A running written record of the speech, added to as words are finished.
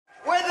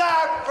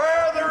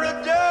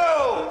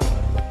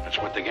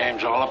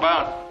game's all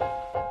about.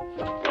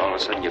 All of a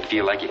sudden you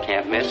feel like you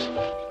can't miss.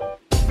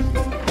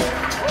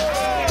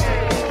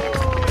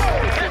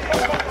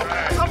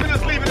 Something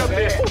just leave it up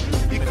there.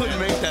 You couldn't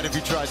make that if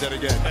you tried that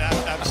again.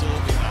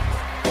 Absolutely not.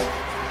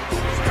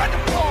 Spread the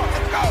floor.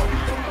 Let's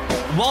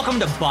go. Welcome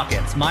to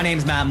Buckets. My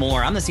name's Matt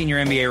Moore. I'm the senior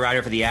NBA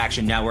writer for the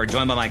Action Network,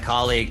 joined by my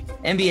colleague,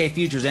 NBA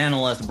futures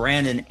analyst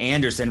Brandon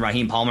Anderson.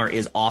 Raheem Palmer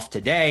is off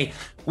today.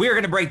 We are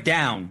going to break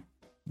down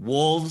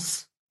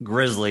Wolves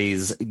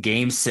Grizzlies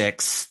Game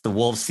 6. The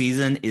Wolves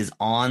season is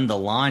on the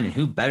line, and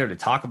who better to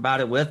talk about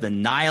it with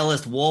than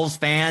nihilist Wolves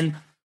fan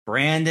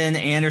Brandon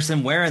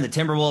Anderson, wearing the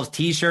Timberwolves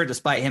t-shirt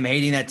despite him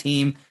hating that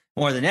team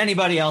more than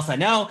anybody else I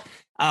know.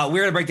 We're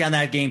going to break down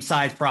that game,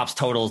 sides, props,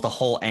 totals, the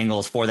whole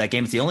angles for that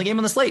game. It's the only game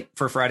on the slate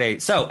for Friday.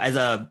 So as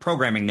a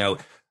programming note,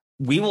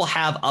 we will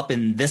have up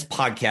in this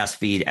podcast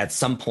feed at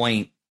some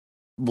point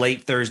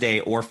late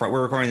Thursday or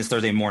we're recording this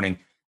Thursday morning,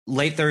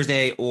 late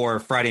Thursday or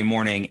Friday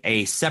morning,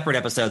 a separate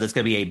episode that's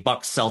going to be a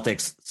Bucks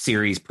Celtics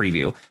series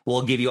preview.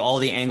 We'll give you all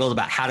the angles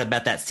about how to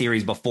bet that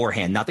series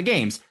beforehand, not the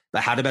games,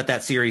 but how to bet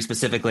that series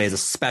specifically as a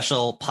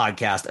special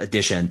podcast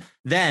edition.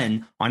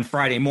 Then on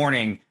Friday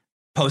morning,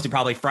 posted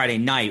probably Friday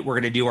night, we're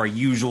going to do our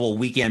usual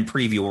weekend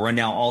preview. We'll run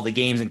down all the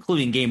games,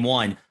 including game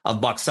 1 of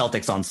Bucks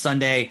Celtics on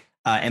Sunday,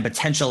 and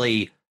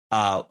potentially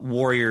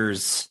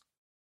Warriors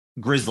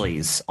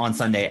Grizzlies on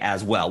Sunday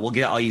as well. We'll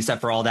get all you set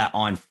for all that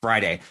on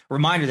Friday.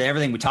 Reminder that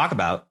everything we talk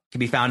about can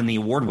be found in the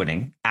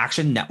award-winning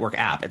Action Network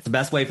app. It's the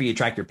best way for you to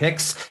track your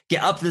picks,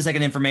 get up to the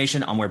second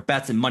information on where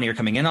bets and money are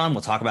coming in on.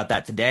 We'll talk about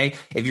that today.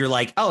 If you're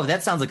like, oh,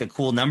 that sounds like a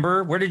cool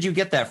number, where did you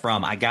get that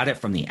from? I got it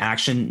from the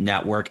Action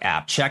Network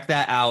app. Check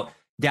that out.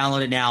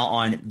 Download it now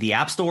on the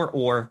App Store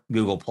or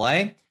Google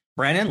Play.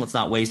 Brandon, let's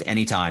not waste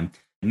any time.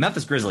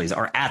 Memphis Grizzlies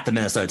are at the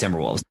Minnesota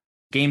Timberwolves.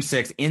 Game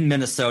 6 in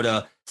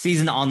Minnesota,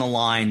 season on the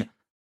line.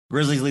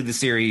 Grizzlies lead the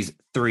series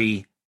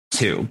 3-2.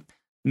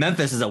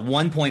 Memphis is a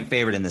 1-point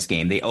favorite in this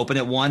game. They open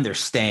at 1. They're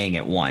staying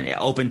at 1. It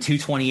opened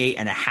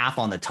 228.5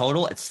 on the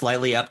total. It's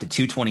slightly up to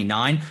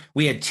 229.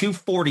 We had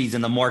 240s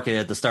in the market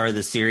at the start of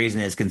this series,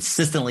 and it's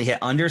consistently hit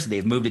under, so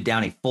they've moved it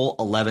down a full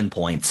 11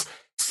 points.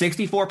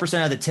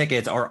 64% of the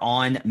tickets are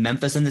on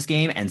Memphis in this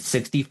game, and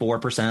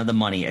 64% of the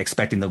money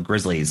expecting the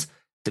Grizzlies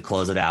to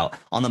close it out.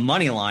 On the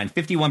money line,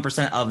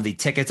 51% of the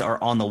tickets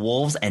are on the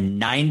Wolves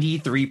and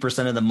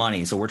 93% of the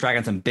money. So we're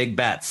tracking some big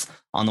bets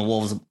on the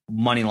Wolves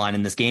money line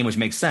in this game, which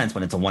makes sense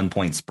when it's a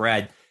 1-point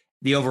spread.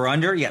 The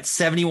over-under, you got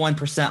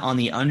 71% on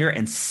the under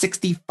and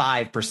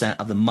 65%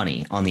 of the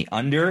money on the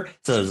under.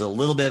 So there's a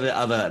little bit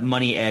of a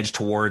money edge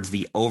towards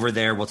the over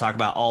there. We'll talk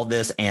about all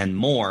this and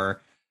more.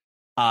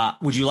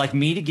 Would you like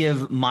me to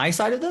give my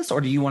side of this,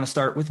 or do you want to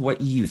start with what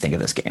you think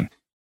of this game?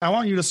 I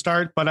want you to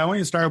start, but I want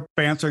you to start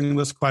by answering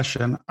this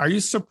question. Are you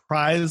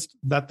surprised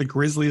that the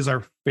Grizzlies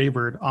are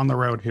favored on the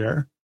road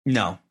here?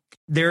 No.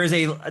 There's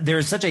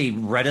such a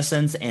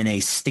reticence and a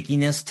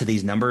stickiness to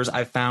these numbers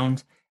I've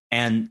found.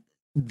 And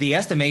the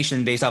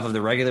estimation based off of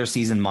the regular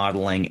season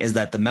modeling is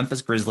that the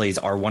Memphis Grizzlies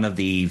are one of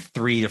the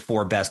 3 to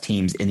 4 best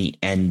teams in the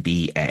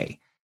NBA.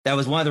 That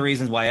was one of the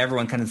reasons why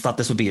everyone kind of thought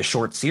this would be a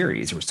short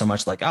series. There was so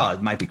much like, oh,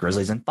 it might be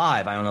Grizzlies in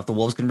 5. I don't know if the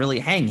Wolves can really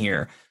hang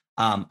here.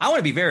 I want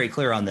to be very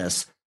clear on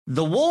this.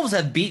 The Wolves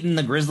have beaten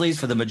the Grizzlies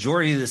for the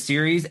majority of the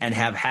series and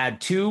have had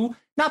 2,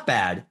 not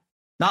bad,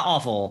 not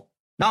awful,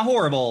 not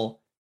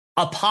horrible,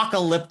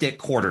 apocalyptic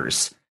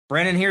quarters.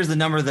 Brandon, here's the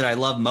number that I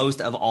love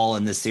most of all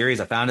in this series.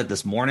 I found it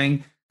this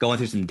morning going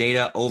through some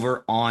data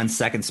over on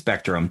Second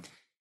Spectrum.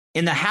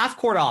 In the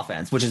half-court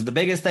offense, which is the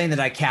biggest thing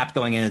that I capped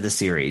going into the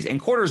series, in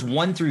quarters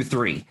 1 through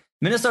 3,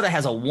 Minnesota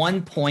has a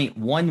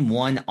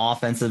 1.11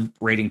 offensive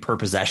rating per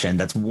possession.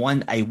 That's a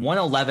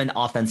 111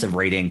 offensive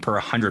rating per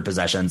 100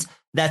 possessions.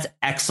 That's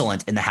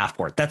excellent in the half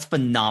court. That's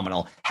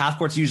phenomenal. Half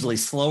court's usually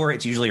slower.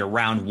 It's usually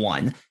around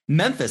 1.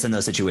 Memphis in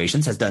those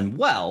situations has done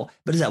well,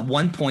 but is at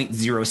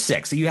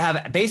 1.06. So you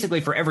have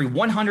basically for every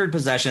 100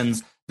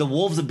 possessions, the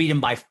Wolves have beaten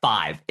by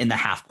 5 in the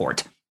half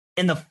court.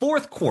 In the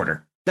fourth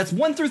quarter, that's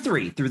 1 through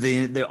 3 through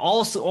the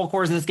all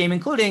quarters of this game,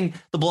 including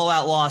the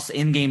blowout loss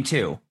in game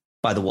 2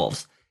 by the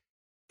Wolves.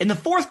 In the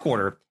fourth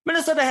quarter,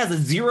 Minnesota has a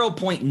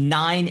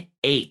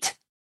 0.98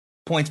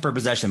 points per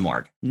possession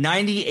mark,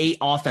 98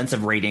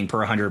 offensive rating per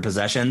 100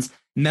 possessions.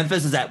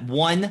 Memphis is at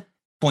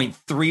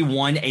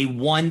 1.31, a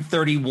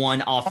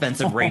 131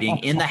 offensive rating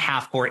in the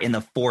half court in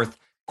the fourth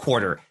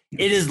quarter.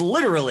 It is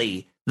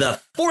literally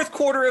the fourth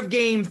quarter of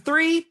game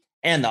 3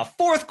 and the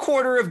fourth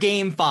quarter of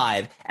game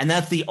 5. And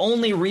that's the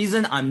only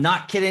reason, I'm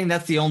not kidding,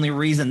 that's the only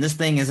reason this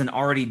thing isn't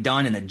already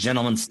done in a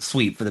gentleman's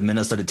sweep for the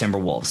Minnesota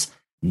Timberwolves.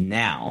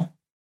 Now,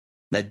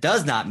 that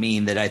does not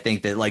mean that I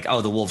think that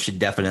the Wolves should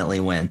definitely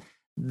win.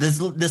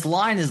 This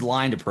line is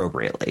lined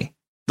appropriately.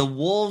 The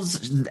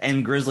Wolves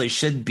and Grizzlies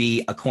should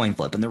be a coin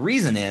flip. And the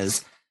reason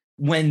is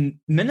when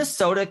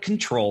Minnesota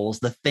controls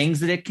the things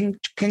that it can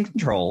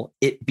control,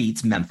 it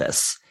beats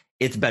Memphis.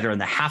 It's better in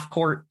the half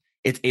court.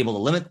 It's able to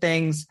limit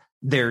things.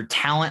 Their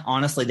talent,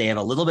 honestly, they have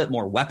a little bit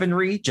more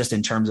weaponry just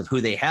in terms of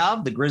who they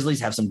have. The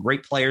Grizzlies have some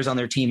great players on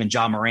their team, and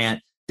Ja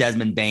Morant,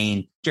 Desmond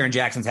Bane. Jaren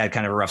Jackson's had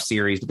kind of a rough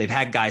series, but they've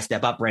had guys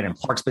step up. Brandon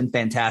Clark's been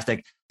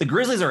fantastic. The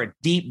Grizzlies are a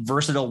deep,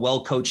 versatile,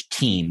 well-coached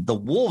team. The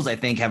Wolves, I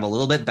think, have a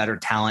little bit better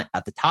talent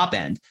at the top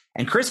end.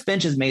 And Chris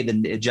Finch has made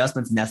the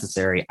adjustments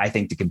necessary, I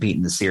think, to compete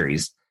in the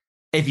series.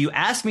 If you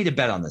ask me to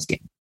bet on this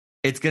game,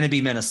 it's going to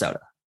be Minnesota,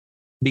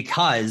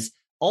 because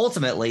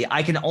ultimately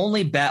I can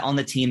only bet on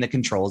the team that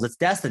controls its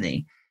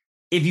destiny.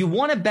 If you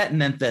want to bet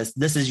Memphis,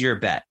 this is your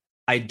bet.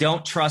 I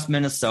don't trust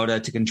Minnesota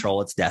to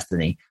control its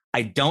destiny.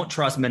 I don't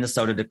trust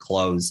Minnesota to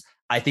close.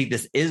 I think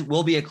this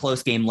will be a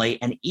close game late.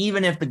 And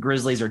even if the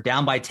Grizzlies are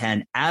down by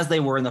 10, as they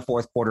were in the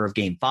fourth quarter of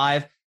game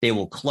 5, they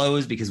will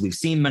close, because we've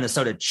seen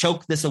Minnesota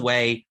choke this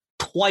away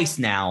twice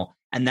now.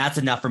 And that's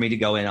enough for me to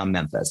go in on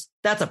Memphis.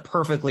 That's a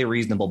perfectly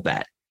reasonable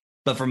bet.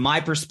 But from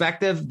my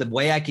perspective, the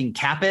way I can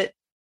cap it,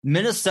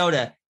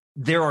 Minnesota,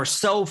 there are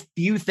so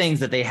few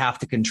things that they have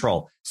to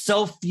control,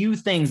 so few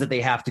things that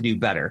they have to do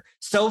better,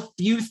 so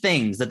few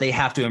things that they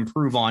have to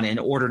improve on in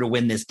order to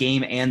win this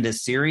game and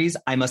this series.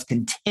 I must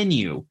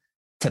continue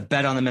to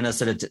bet on the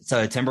Minnesota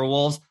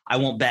Timberwolves. I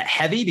won't bet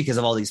heavy because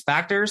of all these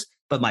factors,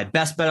 but my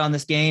best bet on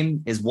this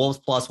game is Wolves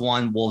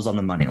 +1, Wolves on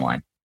the money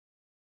line.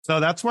 So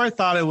that's where I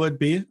thought it would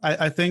be.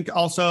 I think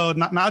also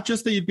not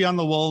just that you'd be on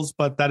the Wolves,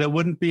 but that it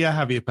wouldn't be a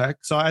heavy pick.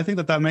 So I think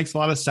that makes a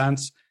lot of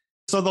sense.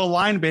 So the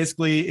line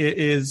basically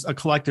is a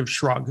collective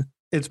shrug.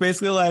 It's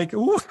basically like, we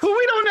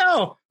don't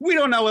know. We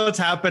don't know what's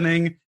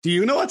happening. Do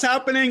you know what's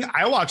happening?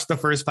 I watched the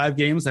first 5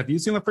 games. Have you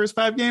seen the first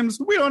 5 games?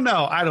 We don't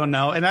know. I don't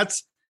know. And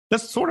that's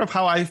sort of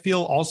how I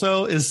feel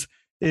also, is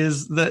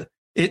that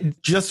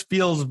it just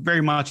feels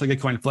very much like a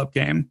coin flip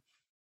game.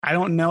 I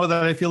don't know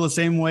that I feel the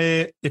same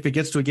way if it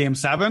gets to a game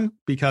 7,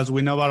 because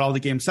we know about all the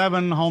game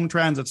 7 home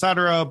trends,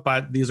 etc.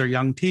 But these are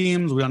young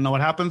teams. We don't know what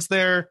happens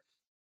there.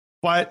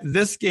 But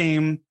this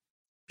game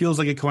feels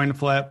like a coin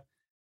flip.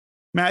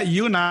 Matt,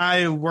 you and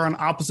I were on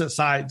opposite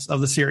sides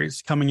of the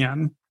series coming in,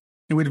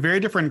 and we had very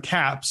different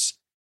caps.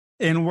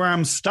 And where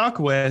I'm stuck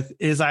with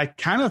is I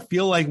kind of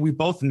feel like we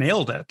both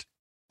nailed it.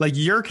 Like,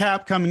 your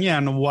cap coming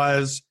in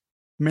was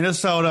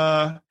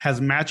Minnesota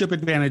has matchup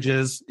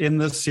advantages in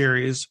this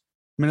series.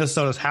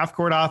 Minnesota's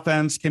half-court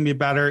offense can be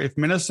better. If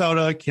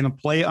Minnesota can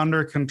play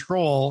under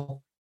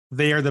control,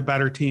 they are the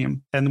better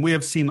team. And we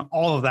have seen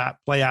all of that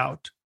play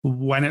out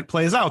when it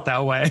plays out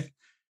that way.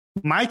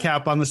 My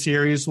cap on the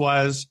series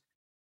was,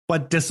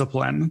 but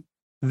discipline.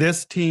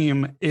 This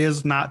team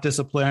is not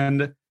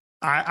disciplined.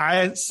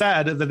 I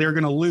said that they're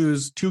going to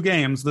lose 2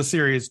 games this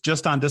series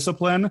just on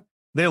discipline.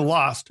 They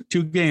lost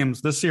 2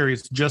 games this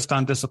series just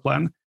on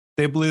discipline.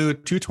 They blew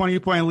 2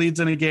 20-point leads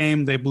in a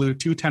game. They blew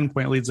 2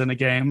 10-point leads in a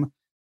game.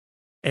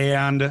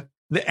 And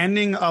the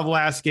ending of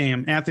last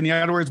game, Anthony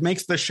Edwards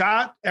makes the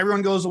shot.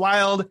 Everyone goes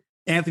wild.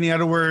 Anthony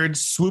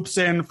Edwards swoops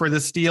in for the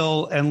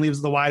steal and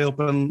leaves the wide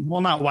open.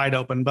 Well, not wide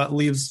open, but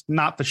leaves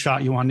not the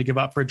shot you wanted to give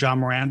up for John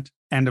Morant.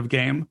 End of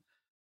game.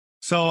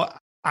 So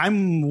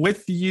I'm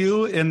with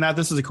you in that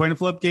this is a coin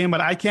flip game, but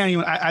I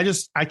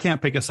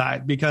can't pick a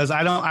side, because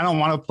I don't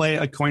want to play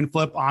a coin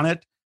flip on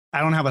it.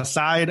 I don't have a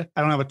side.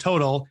 I don't have a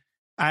total.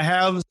 I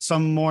have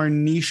some more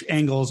niche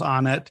angles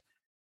on it.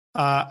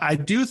 I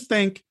do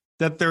think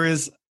that there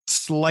is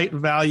slight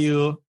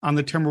value on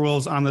the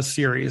Timberwolves on the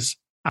series.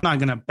 I'm not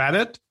going to bet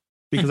it,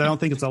 because I don't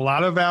think it's a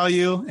lot of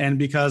value, and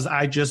because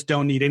I just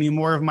don't need any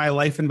more of my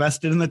life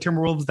invested in the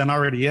Timberwolves than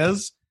already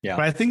is. Yeah.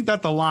 But I think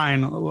that the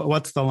line,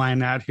 what's the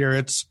line at here?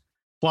 It's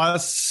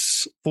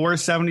plus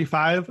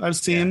 475 I've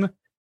seen. Yeah.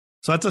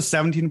 So that's a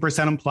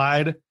 17%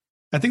 implied.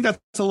 I think that's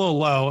a little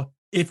low.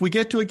 If we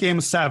get to a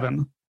game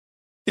 7,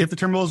 if the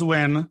Timberwolves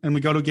win and we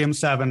go to game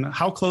 7,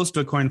 how close to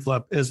a coin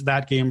flip is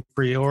that game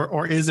for you?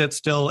 Or is it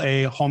still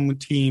a home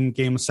team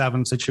game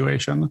 7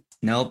 situation?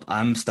 Nope.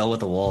 I'm still with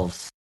the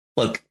Wolves.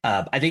 Look,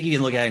 I think you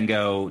can look at it and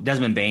go,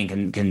 Desmond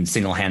Bane can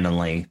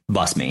single-handedly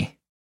bust me,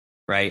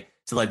 right?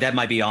 So like that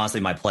might be honestly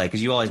my play,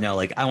 because you always know,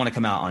 like, I want to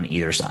come out on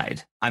either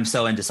side. I'm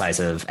so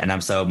indecisive, and I'm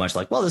so much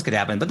like, well, this could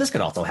happen, but this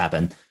could also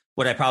happen.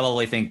 What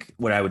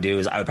I would do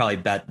is I would probably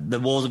bet the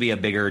Wolves would be a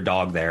bigger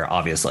dog there,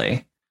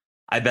 obviously.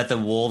 I bet the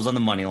Wolves on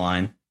the money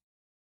line.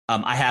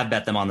 I have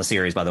bet them on the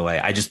series, by the way.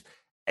 I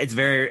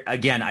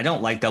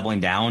don't like doubling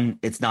down.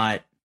 It's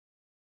not.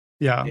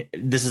 Yeah.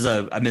 This is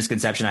a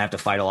misconception I have to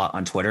fight a lot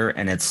on Twitter,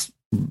 and it's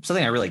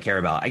something I really care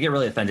about. I get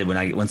really offended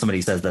when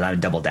somebody says that I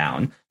double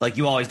down. Like,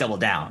 you always double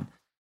down.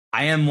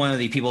 I am one of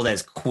the people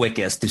that's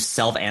quickest to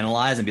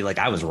self-analyze and be like,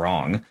 I was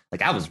wrong.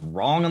 Like, I was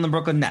wrong on the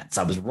Brooklyn Nets.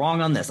 I was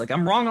wrong on this. Like,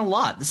 I'm wrong a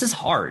lot. This is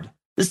hard.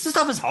 This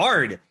stuff is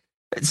hard,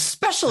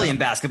 especially in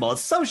basketball.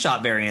 It's so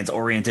shot variance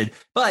oriented,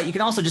 but you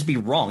can also just be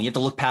wrong. You have to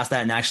look past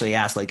that and actually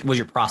ask, like, was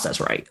your process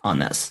right on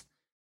this?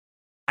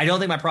 I don't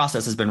think my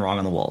process has been wrong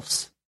on the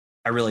Wolves.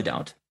 I really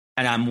don't.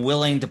 And I'm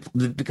willing to,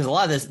 because a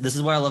lot of this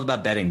is what I love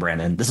about betting,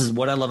 Brandon. This is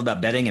what I love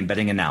about betting and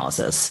betting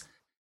analysis.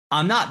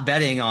 I'm not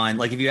betting on,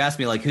 like, if you ask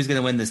me, like, who's going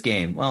to win this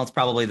game? Well, it's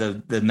probably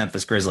the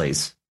Memphis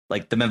Grizzlies.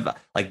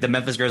 The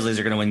Memphis Grizzlies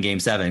are going to win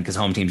game 7 because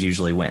home teams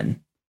usually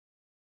win.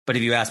 But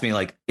if you ask me,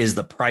 like, is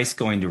the price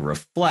going to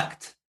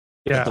reflect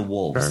that the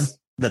Wolves,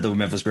 that the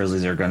Memphis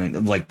Grizzlies are going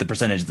to, like, the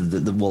percentage that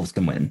the Wolves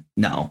can win?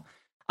 No.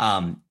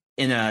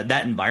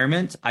 That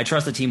environment, I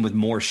trust a team with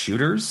more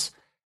shooters.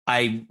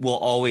 I will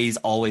always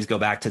go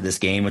back to this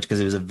game, because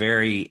it was a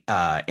very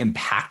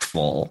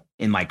impactful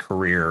in my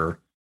career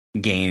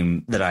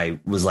game that I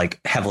was like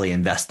heavily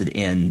invested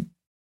in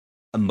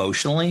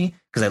emotionally,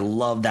 because I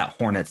love that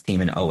Hornets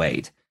team in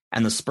 2008.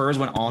 And the Spurs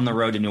went on the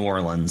road to New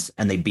Orleans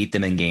and they beat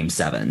them in game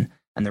 7.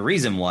 And the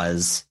reason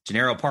was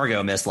Gennaro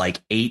Pargo missed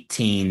like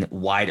 18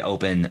 wide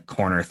open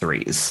corner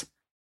threes.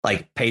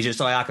 Like Peja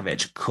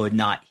Stojakovic could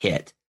not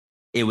hit.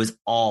 It was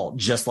all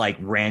just like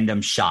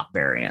random shot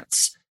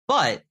variants.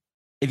 But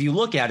if you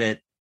look at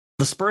it,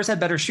 the Spurs had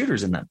better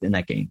shooters in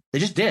that game. They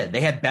just did.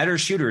 They had better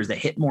shooters that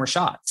hit more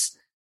shots.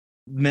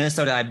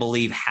 Minnesota, I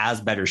believe, has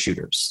better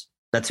shooters.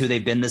 That's who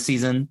they've been this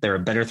season. They're a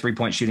better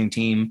 3-point shooting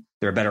team.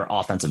 They're a better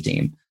offensive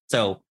team.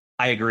 So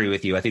I agree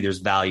with you. I think there's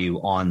value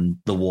on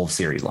the Wolves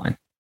series line.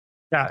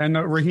 Yeah, and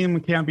Raheem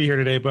can't be here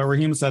today, but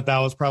Raheem said that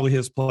was probably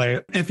his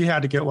play if you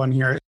had to get one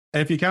here.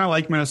 If you kind of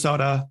like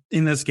Minnesota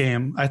in this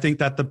game, I think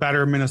that the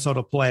better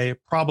Minnesota play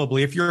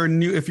probably, if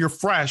you're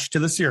fresh to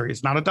the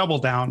series, not a double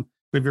down,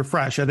 but if you're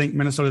fresh, I think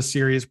Minnesota's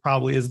series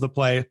probably is the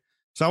play.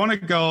 So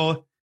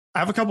I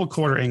have a couple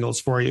quarter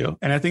angles for you,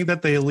 and I think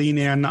that they lean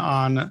in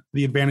on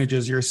the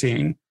advantages you're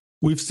seeing.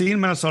 We've seen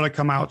Minnesota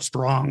come out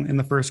strong in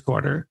the first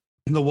quarter.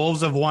 The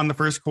Wolves have won the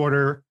first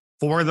quarter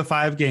 4 of the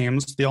 5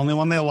 games. The only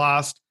one they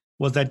lost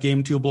was that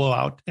game 2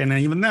 blowout. And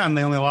even then,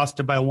 they only lost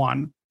it by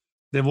 1.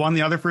 They've won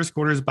the other first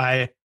quarters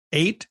by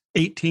 8,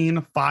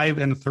 18, 5,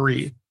 and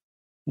 3.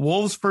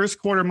 Wolves' first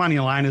quarter money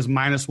line is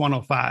minus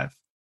 105.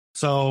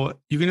 So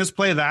you can just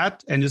play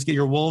that and just get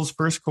your Wolves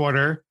first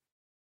quarter.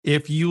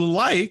 If you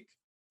like,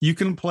 you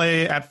can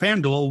play at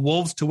FanDuel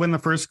Wolves to win the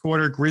first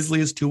quarter,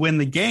 Grizzlies to win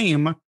the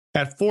game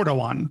at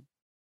 4-1.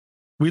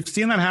 We've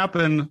seen that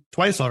happen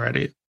twice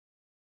already.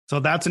 So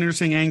that's an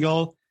interesting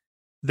angle.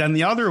 Then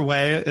the other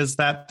way is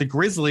that the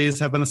Grizzlies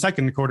have been a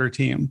second quarter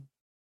team.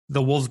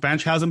 The Wolves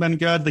bench hasn't been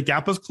good. The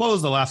gap was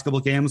closed the last couple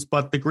of games,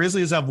 but the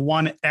Grizzlies have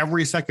won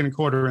every second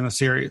quarter in the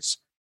series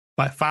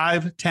by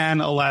 5,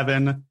 10,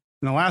 11. In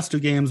the last 2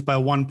 games by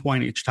 1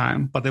 point each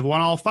time, but they've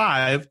won all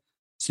 5.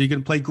 So you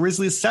can play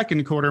Grizzlies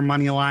second quarter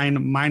money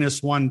line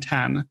minus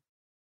 110.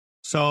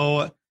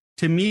 So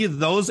to me,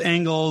 those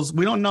angles,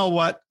 we don't know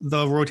what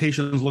the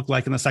rotations look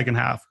like in the second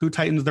half. Who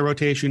tightens the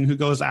rotation, who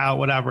goes out,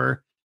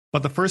 whatever.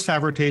 But the first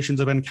half rotations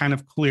have been kind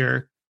of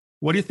clear.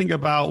 What do you think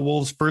about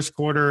Wolves first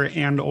quarter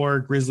and or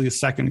Grizzlies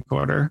second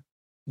quarter?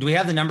 Do we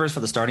have the numbers for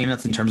the starting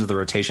minutes in terms of the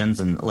rotations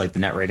and like the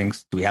net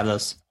ratings? Do we have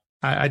those?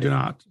 I do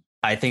not.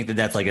 I think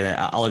that's like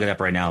I'll look it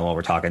up right now while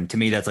we're talking. To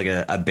me, that's like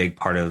a big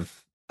part of,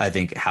 I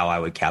think, how I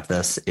would cap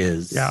this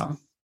is. Yeah.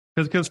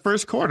 Because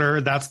first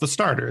quarter, that's the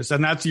starters.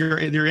 And that's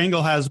your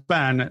angle has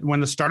been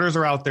when the starters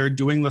are out there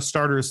doing the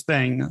starters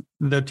thing,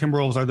 the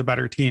Timberwolves are the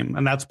better team.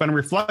 And that's been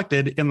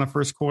reflected in the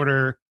first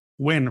quarter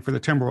win for the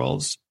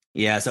Timberwolves.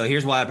 Yeah. So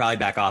here's why I'd probably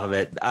back off of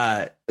it.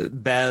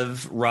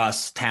 Bev,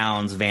 Russ,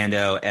 Towns,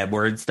 Vando,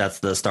 Edwards. That's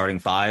the starting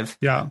 5.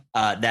 Yeah.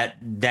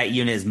 That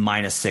unit is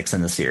minus 6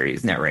 in the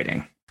series net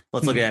rating.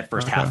 Let's look at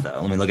first half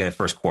though. Let me look at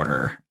first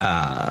quarter.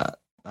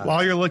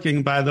 While you're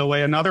looking, by the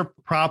way, another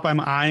prop I'm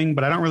eyeing,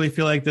 but I don't really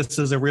feel like this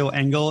is a real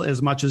angle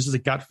as much as a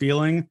gut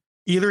feeling.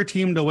 Either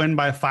team to win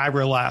by 5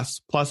 or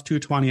less, plus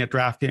 220 at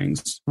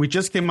DraftKings. We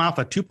just came off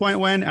a 2-point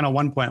win and a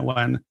 1-point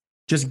win.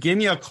 Just give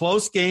me a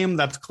close game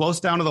that's close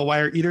down to the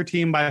wire, either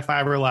team by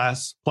 5 or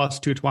less, plus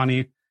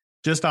 220.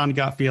 Just on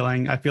gut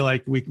feeling, I feel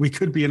like we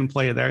could be in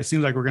play there. It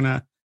seems like we're going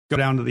to go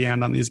down to the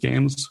end on these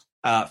games.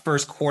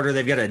 First quarter,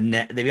 they've got a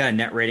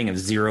net rating of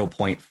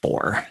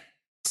 0.4.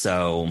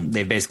 So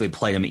they basically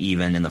played them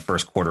even in the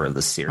first quarter of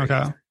the series.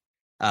 Okay.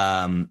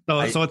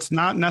 So it's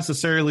not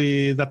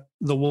necessarily that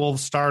the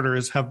Wolves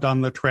starters have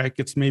done the trick.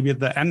 It's maybe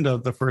the end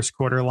of the first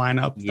quarter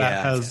lineup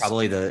that has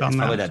probably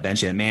that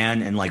bench hit,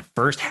 man. And like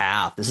first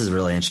half, this is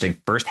really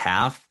interesting. First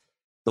half,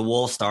 the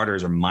Wolves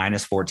starters are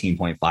minus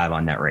 14.5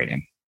 on net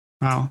rating.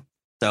 Wow.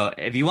 So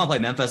if you want to play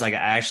Memphis, I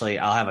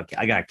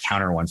got a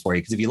counter one for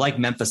you, because if you like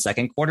Memphis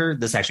second quarter,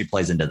 this actually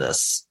plays into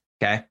this.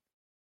 Okay.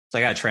 So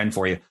I got a trend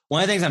for you.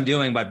 One of the things I'm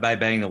doing by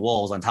betting the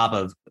Wolves, on top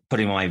of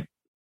putting my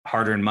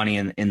hard-earned money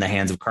in the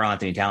hands of Karl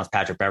Anthony Towns,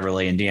 Patrick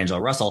Beverley, and D'Angelo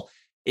Russell,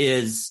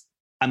 is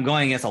I'm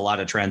going against a lot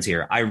of trends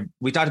here.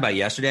 We talked about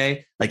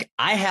yesterday, like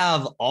I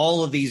have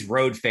all of these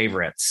road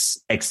favorites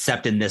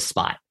except in this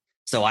spot.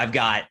 So I've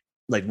got,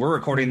 like, we're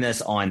recording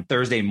this on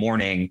Thursday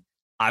morning.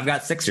 I've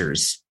got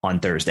Sixers on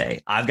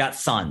Thursday. I've got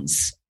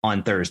Suns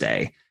on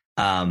Thursday.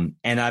 And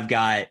I've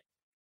got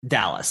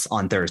Dallas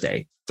on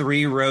Thursday.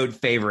 3 road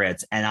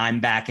favorites, and I'm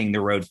backing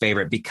the road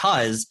favorite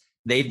because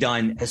they've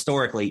done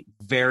historically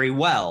very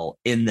well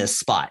in this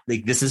spot.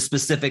 Like, this has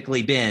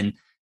specifically been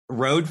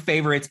road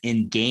favorites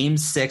in game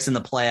 6 in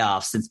the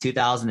playoffs since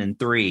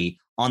 2003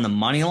 on the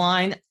money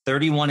line,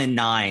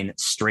 31-9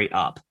 straight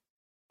up.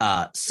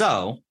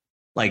 So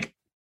like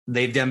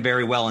they've done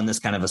very well in this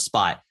kind of a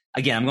spot.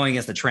 Again, I'm going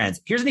against the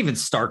trends. Here's an even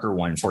starker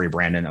one for you,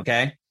 Brandon.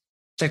 Okay.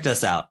 Check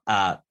this out.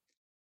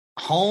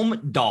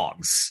 Home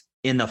dogs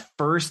in the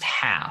first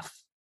half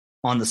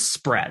on the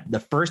spread, the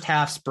first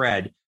half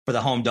spread for the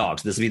home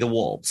dogs. This would be the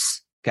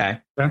Wolves. Okay.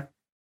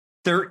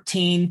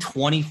 13,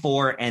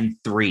 24, and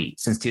 3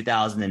 since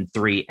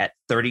 2003 at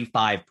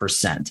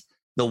 35%.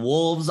 The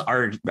Wolves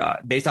are,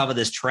 based off of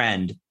this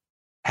trend,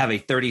 have a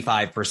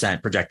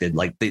 35% projected.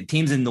 Like the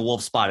teams in the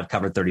Wolves spot have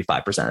covered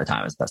 35% of the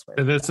time is the best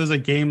way. This is a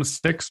game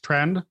 6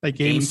 trend, a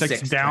game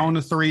six down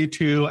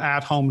 3-2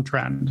 at home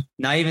trend.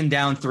 Not even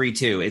down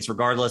 3-2. It's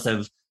regardless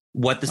of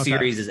what the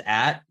series is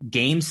at.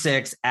 Game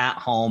 6 at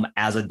home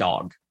as a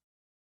dog.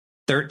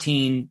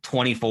 13,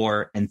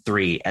 24, and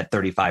 3 at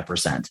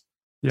 35%.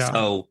 Yeah.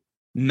 So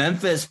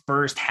Memphis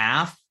first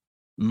half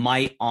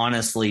might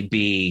honestly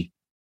be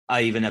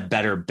even a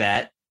better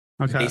bet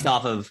based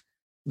off of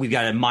we've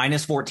got a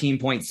minus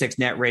 14.6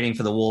 net rating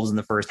for the Wolves in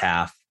the first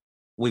half.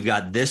 We've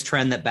got this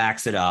trend that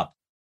backs it up.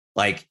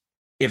 Like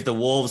if the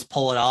Wolves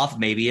pull it off,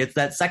 maybe it's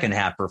that second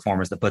half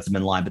performance that puts them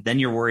in line. But then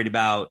you're worried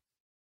about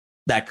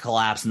that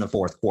collapse in the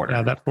fourth quarter.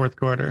 Yeah, that fourth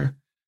quarter.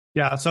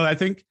 Yeah, so I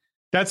think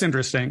that's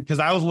interesting because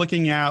I was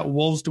looking at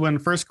Wolves to win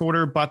first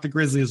quarter, but the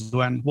Grizzlies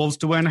win. Wolves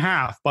to win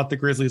half, but the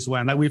Grizzlies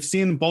win. We've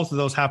seen both of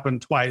those happen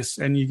twice,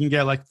 and you can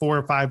get like 4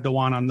 or 5 to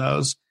 1 on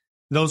those.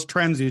 Those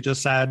trends you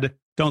just said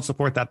don't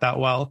support that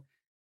well.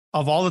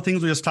 Of all the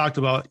things we just talked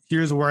about,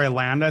 here's where I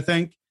land, I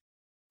think.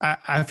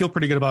 I feel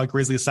pretty good about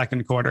Grizzlies'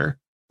 second quarter.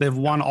 They've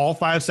won all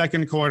 5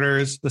 second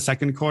quarters. The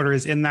second quarter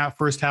is in that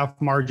first half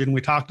margin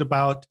we talked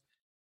about.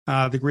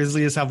 The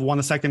Grizzlies have won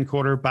the second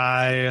quarter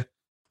by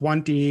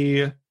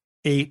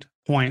 28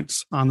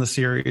 points on the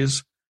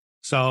series.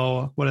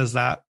 So what is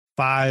that?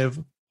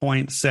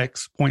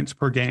 5.6 points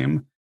per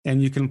game.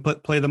 And you can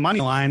play the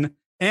money line.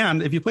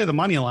 And if you play the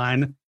money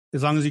line,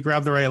 as long as you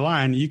grab the right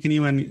line, you can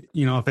even,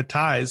 if it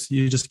ties,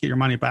 you just get your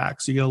money back.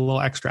 So you get a little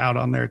extra out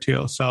on there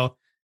too. So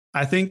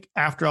I think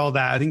after all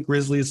that, I think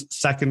Grizzlies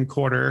second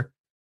quarter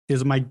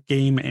is my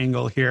game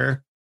angle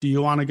here. Do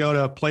you want to go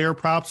to player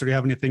props or do you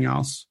have anything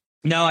else?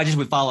 No, I just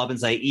would follow up and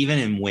say, even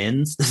in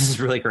wins, this is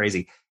really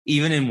crazy.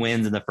 Even in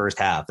wins in the first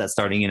half, that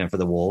starting unit for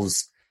the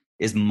Wolves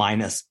is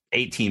minus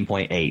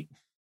 18.8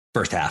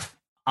 first half.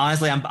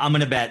 Honestly, I'm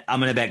going to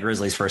bet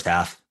Grizzlies first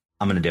half.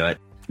 I'm going to do it.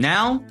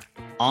 Now,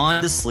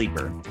 on to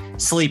Sleeper.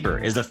 Sleeper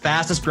is the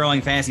fastest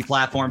growing fantasy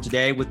platform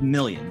today with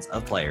millions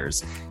of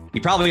players.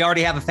 You probably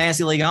already have a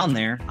fantasy league on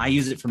there. I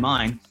use it for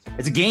mine.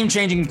 It's a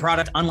game-changing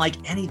product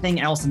unlike anything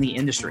else in the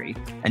industry.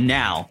 And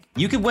now,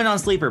 you can win on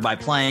Sleeper by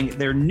playing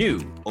their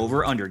new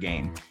over-under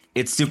game.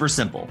 It's super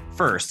simple.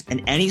 First, in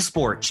any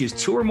sport, choose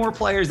 2 or more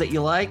players that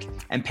you like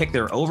and pick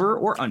their over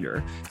or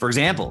under. For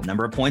example,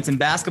 number of points in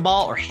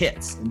basketball or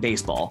hits in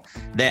baseball.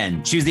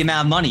 Then choose the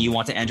amount of money you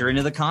want to enter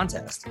into the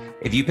contest.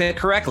 If you pick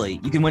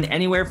correctly, you can win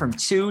anywhere from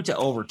 2 to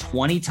over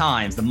 20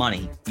 times the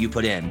money you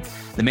put in.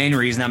 The main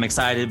reason I'm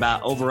excited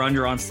about over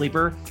under on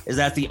Sleeper is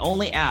that's the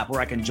only app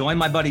where I can join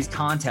my buddies'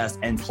 contest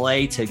and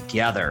play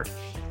together.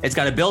 It's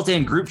got a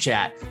built-in group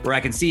chat where I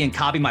can see and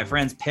copy my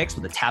friends' picks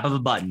with a tap of a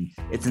button.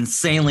 It's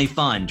insanely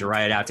fun to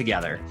write it out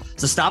together.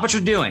 So stop what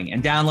you're doing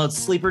and download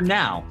Sleeper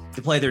now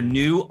to play their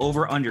new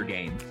over-under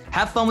game.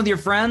 Have fun with your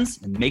friends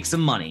and make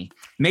some money.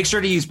 Make sure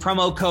to use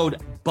promo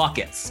code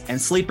BUCKETS and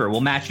Sleeper will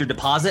match your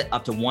deposit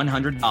up to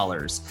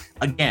 $100.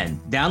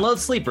 Again, download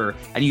Sleeper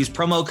and use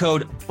promo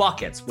code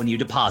BUCKETS when you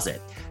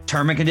deposit.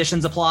 Term and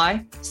conditions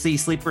apply. See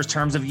Sleeper's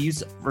terms of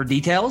use for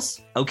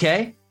details.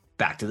 Okay,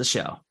 back to the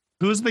show.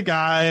 Who's the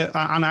guy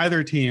on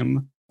either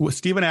team?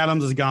 Steven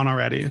Adams is gone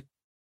already.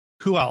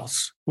 Who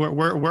else?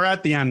 We're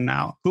at the end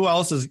now. Who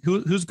else is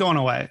who's going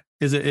away?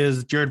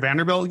 Is Jared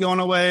Vanderbilt going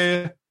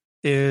away?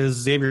 Is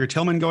Xavier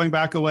Tillman going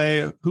back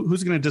away?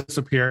 Who's going to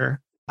disappear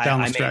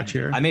down the stretch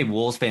here? I made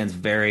Wolves fans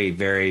very,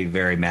 very,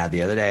 very mad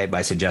the other day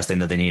by suggesting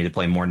that they needed to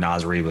play more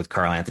Naz Reid with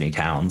Karl Anthony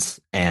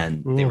Towns,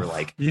 and they were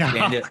like,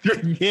 "Yeah,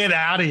 get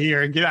out of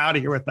here! Get out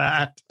of here with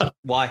that."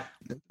 Why?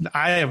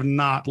 I have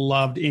not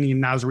loved any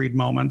Naz Reid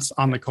moments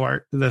on the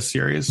court this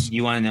series.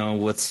 You want to know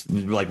what's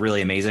like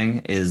really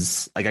amazing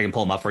is like I can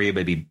pull them up for you, but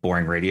it'd be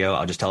boring radio.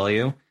 I'll just tell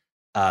you,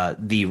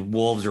 the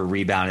Wolves are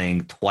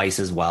rebounding twice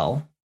as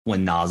well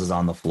when Naz is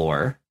on the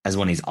floor as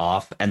when he's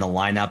off, and the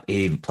lineup,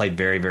 he played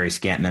very, very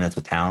scant minutes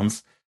with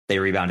Towns. They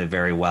rebounded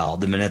very well.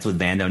 The minutes with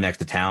Vando next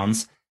to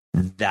Towns,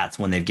 that's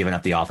when they've given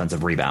up the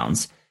offensive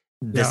rebounds.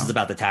 This is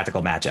about the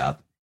tactical matchup.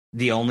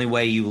 The only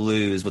way you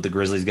lose with the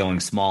Grizzlies going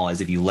small is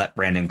if you let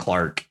Brandon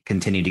Clark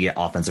continue to get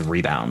offensive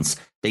rebounds.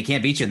 They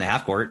can't beat you in the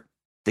half court.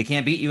 They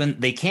can't beat you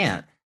they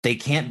can't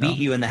beat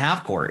you in the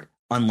half court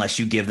unless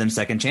you give them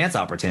second chance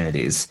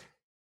opportunities.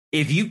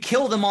 If you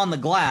kill them on the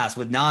glass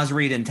with Naz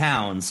Reid and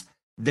Towns,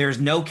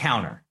 there's no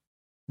counter.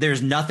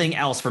 There's nothing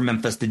else for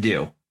Memphis to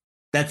do.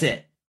 That's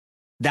it.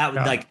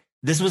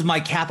 This was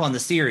my cap on the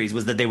series,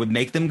 was that they would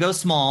make them go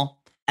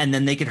small and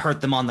then they could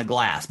hurt them on the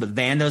glass. But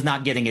Vando's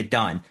not getting it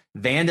done.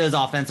 Vando's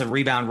offensive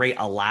rebound rate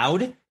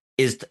allowed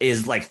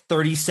is like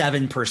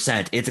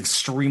 37%. It's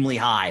extremely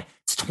high.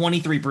 It's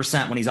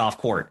 23% when he's off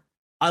court.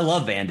 I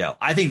love Vando.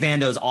 I think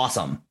Vando's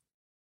awesome.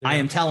 Yeah. I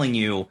am telling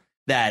you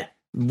that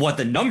what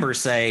the numbers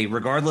say,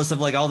 regardless of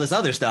like all this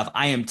other stuff,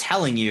 I am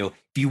telling you,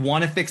 if you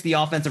want to fix the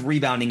offensive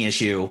rebounding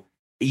issue,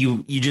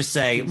 you just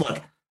say,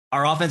 look,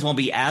 our offense won't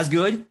be as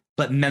good,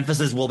 but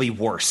Memphis's will be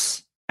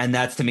worse. And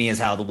that's, to me, is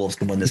how the Wolves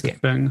can win this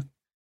game.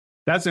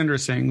 That's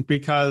interesting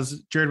because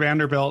Jared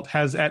Vanderbilt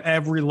has at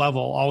every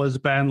level always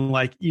been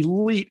like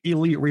elite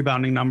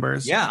rebounding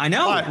numbers. Yeah, I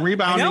know. But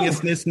rebounding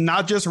is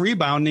not just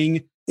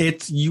rebounding.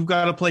 It's you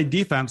got to play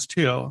defense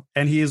too.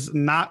 And he's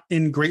not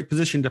in great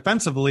position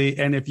defensively.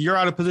 And if you're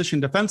out of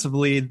position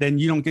defensively, then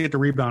you don't get to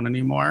rebound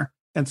anymore.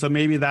 And so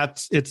maybe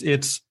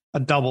it's a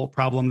double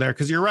problem there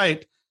because you're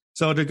right.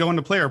 So to go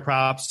into player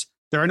props,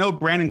 there are no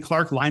Brandon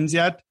Clark lines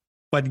yet,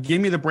 but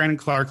give me the Brandon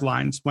Clark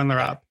lines when they're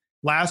up.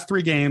 Last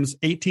 3 games,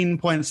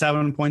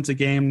 18.7 points a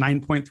game,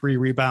 9.3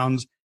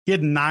 rebounds. He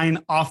had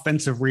 9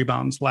 offensive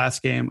rebounds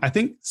last game. I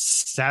think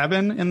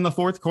 7 in the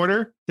fourth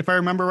quarter, if I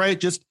remember right.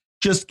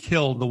 Just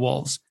killed the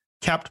Wolves,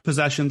 kept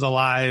possessions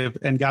alive,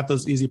 and got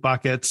those easy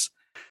buckets.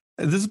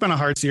 This has been a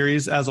hard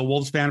series as a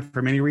Wolves fan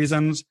for many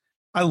reasons.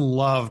 I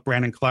love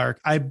Brandon Clark.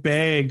 I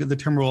begged the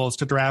Timberwolves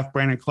to draft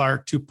Brandon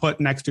Clark to put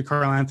next to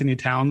Karl-Anthony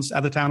Towns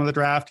at the time of the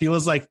draft. He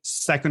was like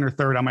 2nd or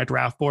 3rd on my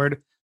draft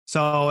board.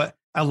 So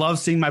I love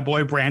seeing my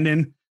boy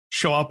Brandon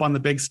show up on the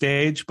big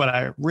stage, but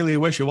I really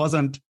wish it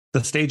wasn't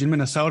the stage in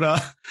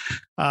Minnesota.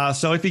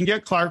 So if you can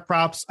get Clark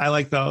props, I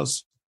like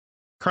those.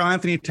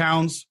 Karl-Anthony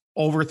Towns,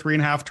 over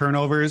 3.5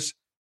 turnovers.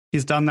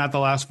 He's done that the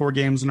last 4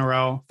 games in a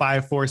row,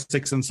 5, 4,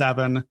 6, and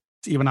 7.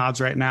 It's even odds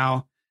right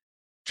now.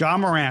 Ja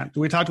Morant,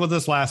 we talked about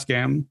this last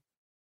game,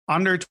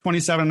 under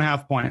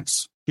 27.5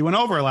 points. He went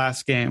over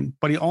last game,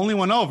 but he only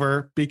went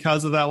over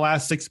because of that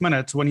last 6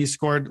 minutes when he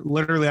scored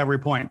literally every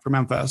point for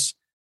Memphis.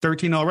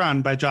 13-0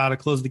 run by Ja to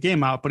close the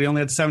game out, but he only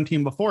had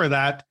 17 before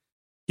that.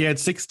 He had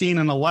 16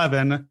 and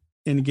 11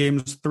 in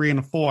games 3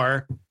 and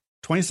 4.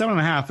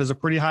 27.5 is a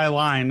pretty high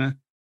line,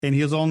 and he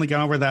has only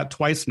gone over that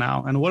twice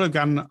now and would have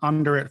gotten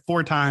under it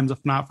 4 times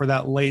if not for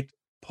that late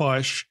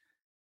push.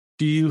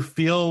 Do you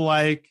feel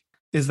like,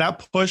 is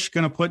that push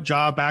going to put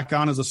Ja back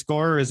on as a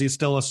scorer, or is he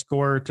still a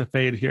scorer to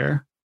fade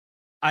here?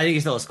 I think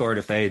he's still a scorer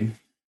to fade.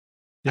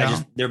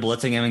 Yeah. They're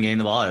blitzing him and getting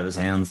the ball out of his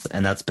hands,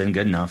 and that's been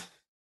good enough.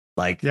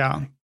 Like,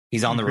 yeah,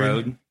 he's on the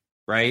road,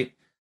 right?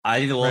 I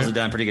think the Wolves have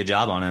done a pretty good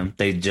job on him.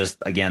 They just,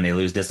 again, they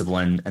lose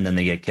discipline and then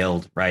they get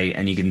killed, right?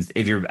 And you can,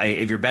 if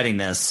you're betting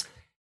this,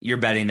 you're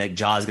betting that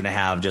Ja is going to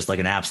have just like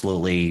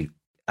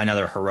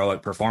another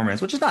heroic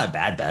performance, which is not a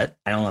bad bet.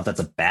 I don't know if that's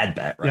a bad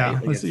bet, right? Yeah,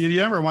 like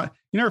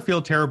you never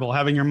feel terrible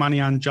having your money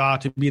on Ja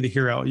to be the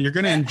hero. You're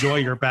going to enjoy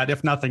your bet,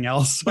 if nothing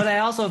else. But I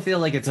also feel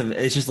like it's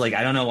just like,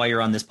 I don't know why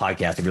you're on this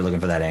podcast if you're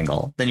looking for that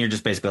angle. Then you're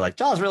just basically like,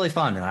 Ja's really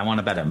fun and I want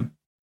to bet him.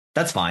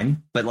 That's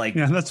fine. But like,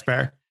 yeah, that's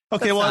fair.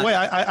 Okay, well, wait,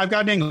 I've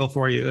got an angle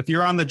for you. If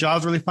you're on the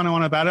Ja's really fun, I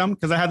want to bet him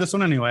because I had this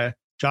one anyway.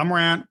 Ja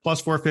Morant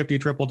plus 450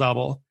 triple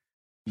double.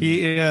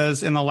 He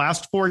is in the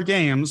last 4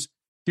 games.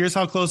 Here's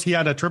how close he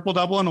had a triple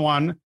double in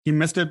 1. He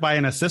missed it by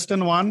an assist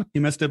in 1. He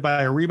missed it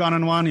by a rebound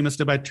in 1. He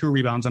missed it by 2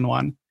 rebounds in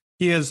 1.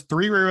 He is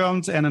 3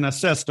 rebounds and an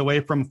assist away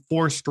from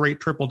 4 straight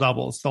triple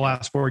doubles the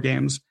last 4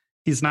 games.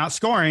 He's not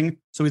scoring,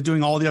 so he's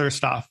doing all the other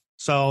stuff.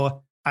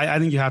 So I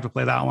think you have to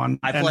play that one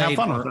and have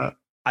fun with it.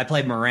 I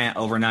played Morant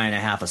over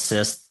 9.5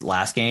 assists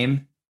last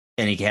game,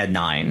 and he had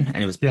 9,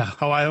 and it was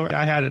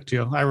I had it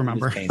too. I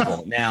remember. It was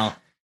painful. Now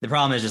the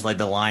problem is just like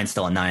the line's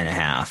still at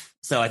 9.5.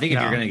 So I think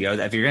if you're going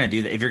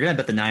to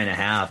bet the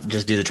 9.5,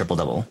 just do the triple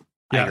double.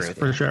 Yes,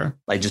 for sure.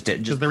 Like just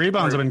the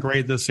rebounds have been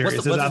great this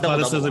series. His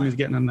athleticism he's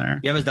getting in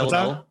there. You have his double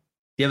double. Do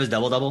you have his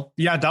double double?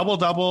 Yeah, double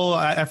double.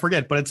 I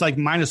forget, but it's like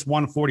minus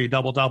 140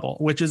 double double,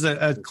 which is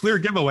a clear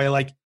giveaway.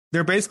 Like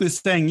they're basically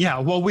saying, yeah,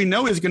 well, we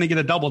know he's going to get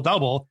a double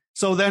double,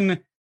 so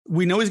then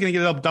we know he's going to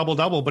get a double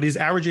double, but he's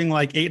averaging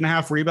like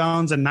 8.5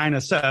 rebounds and 9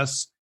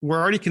 assists. We're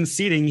already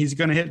conceding he's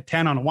going to hit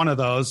 10 on one of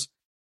those.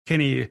 Could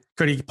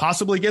he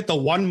possibly get the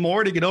one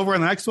more to get over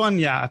on the next one?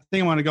 Yeah, I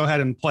think I want to go ahead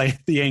and play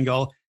the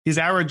angle. He's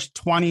averaged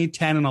 20,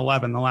 10, and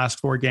 11 the last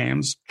 4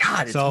 games.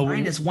 God, it's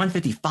minus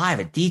 155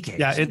 at DK.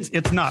 Yeah,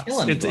 it's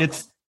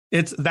nuts.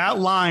 It's that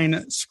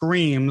line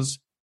screams,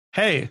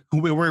 hey,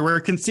 we're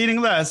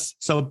conceding this,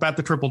 so bet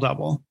the triple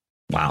double.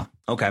 Wow.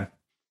 Okay.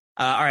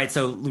 All right,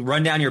 so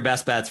run down your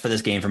best bets for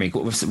this game for me.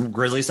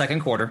 Grizzlies second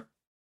quarter.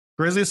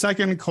 Grizzlies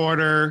second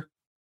quarter.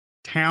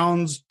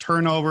 Towns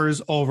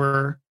turnovers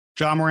over.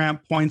 Ja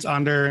Morant points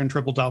under and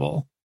triple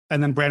double,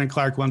 and then Brandon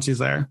Clark once he's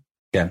there.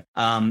 Yeah.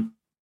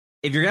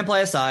 If you're gonna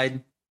play a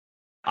side,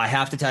 I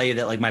have to tell you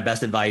that like my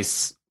best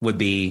advice would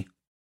be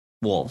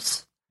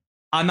Wolves.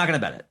 I'm not gonna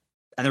bet it,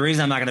 and the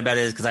reason I'm not gonna bet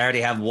it is because I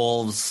already have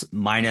Wolves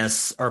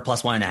minus or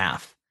plus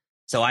 1.5.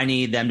 So I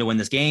need them to win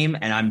this game,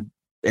 and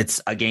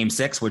it's a game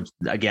 6, which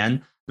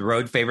again the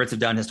road favorites have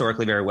done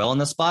historically very well in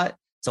this spot.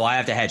 So I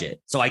have to hedge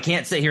it. So I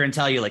can't sit here and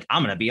tell you like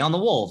I'm gonna be on the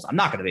Wolves. I'm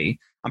not gonna be.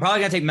 I'm probably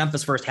going to take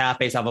Memphis first half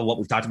based off of what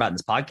we've talked about in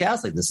this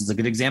podcast. Like this is a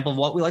good example of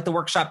what we like the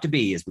workshop to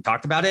be is we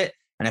talked about it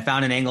and I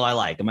found an angle I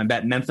like. I'm going to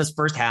bet Memphis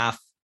first half.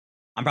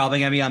 I'm probably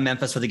going to be on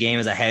Memphis for the game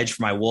as a hedge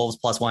for my Wolves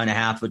plus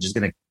 1.5, which is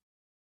going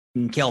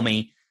to kill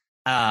me.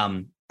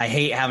 I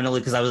hate having to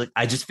look because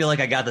I just feel like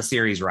I got the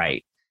series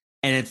right.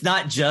 And it's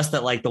not just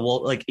that like the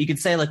Wolves, like you could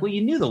say like, well,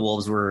 you knew the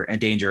Wolves were in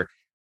danger.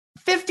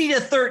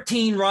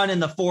 50-13 run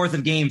in the 4th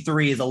of game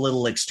 3 is a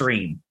little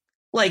extreme.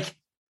 Like,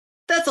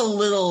 that's a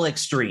little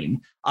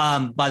extreme.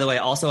 By the way,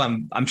 also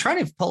I'm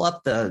trying to pull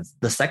up the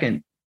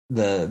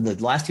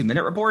last 2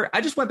 minute report.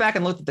 I just went back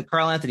and looked at the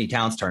Karl-Anthony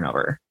Towns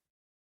turnover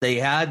they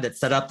had that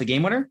set up the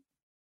game winner.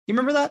 You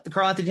remember that? The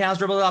Karl-Anthony Towns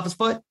dribbled it off his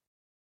foot.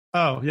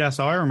 Oh yeah,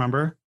 so I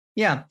remember.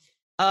 Yeah,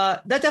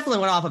 that definitely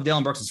went off of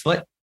Dylan Brooks'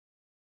 foot.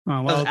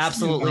 Oh, well, it was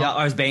absolutely,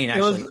 or his Bane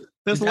actually.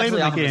 This late in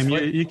the game,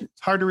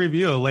 it's hard to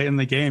review late in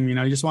the game.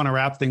 You just want to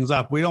wrap things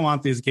up. We don't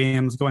want these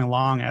games going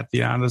long at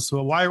the end.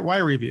 So why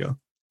review?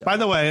 By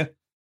the way,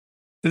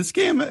 this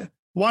game,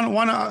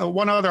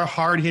 one other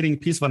hard hitting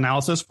piece of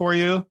analysis for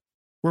you.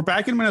 We're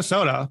back in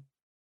Minnesota.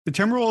 The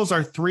Timberwolves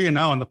are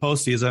 3-0 in the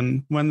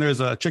postseason when there's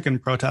a chicken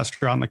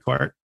protester on the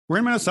court. We're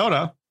in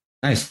Minnesota.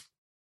 Nice.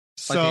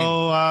 So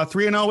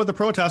 3-0 with the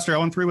protester,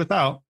 0-3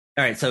 without. All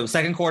right. So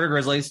second quarter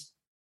Grizzlies.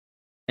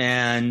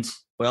 And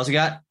what else you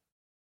got?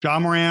 Ja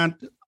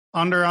Morant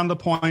under on the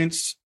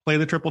points, play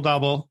the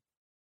triple-double.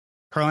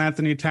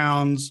 Karl-Anthony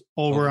Towns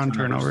over on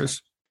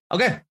turnovers.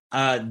 Okay.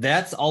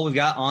 That's all we've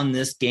got on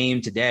this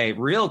game today.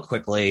 Real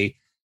quickly,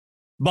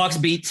 Bucks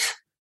beat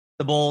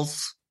the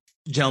Bulls.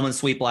 Gentlemen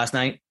sweep last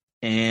night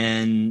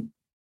in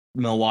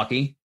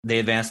Milwaukee. They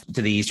advanced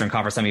to the Eastern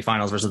Conference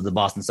semifinals versus the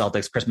Boston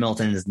Celtics. Chris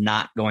Middleton is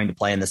not going to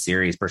play in the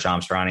series per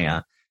Shams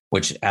Charania,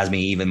 which has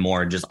me even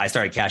more I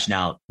started cashing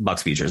out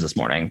Bucks futures this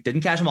morning.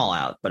 Didn't cash them all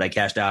out, but I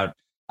cashed out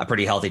a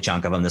pretty healthy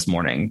chunk of them this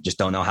morning. Just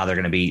don't know how they're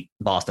going to beat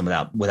Boston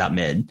without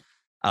mid.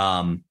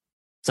 But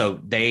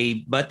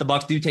the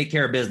Bucks do take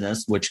care of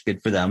business, which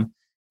good for them.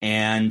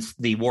 And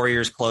the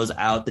Warriors close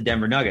out the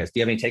Denver Nuggets. Do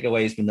you have any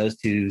takeaways from those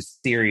two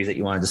series that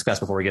you want to discuss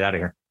before we get out of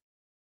here?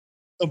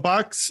 The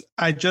Bucks,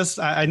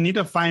 I need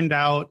to find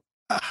out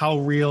how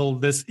real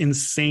this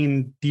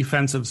insane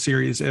defensive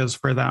series is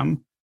for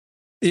them.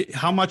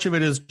 How much of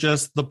it is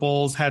just the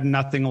Bulls had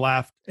nothing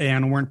left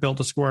and weren't built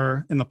to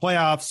score in the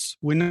playoffs?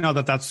 We know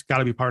that that's got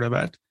to be part of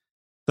it.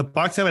 The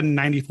Bucks have a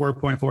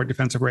 94.4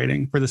 defensive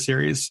rating for the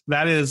series.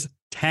 That is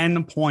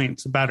 10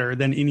 points better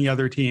than any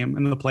other team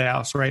in the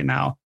playoffs right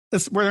now.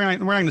 We're not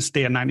going to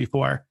stay at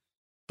 94.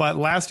 But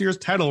last year's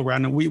title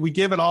run, we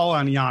give it all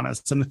on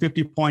Giannis and the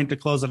 50-point to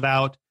close it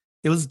out.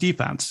 It was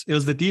defense. It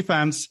was the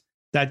defense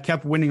that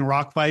kept winning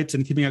rock fights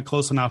and keeping it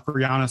close enough for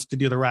Giannis to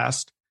do the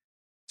rest.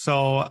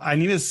 So I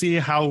need to see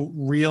how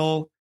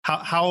real,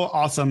 how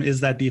awesome is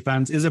that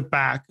defense? Is it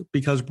back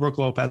because Brook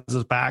Lopez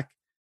is back?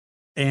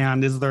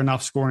 And is there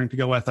enough scoring to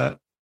go with it?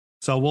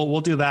 So we'll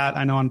do that.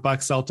 I know on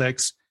Bucks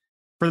Celtics.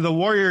 For the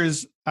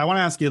Warriors, I want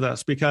to ask you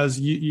this because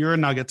you're a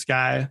Nuggets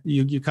guy.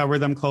 You cover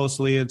them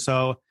closely. And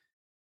so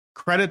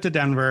credit to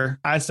Denver.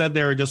 I said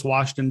they were just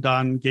washed and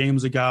done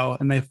games ago,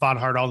 and they fought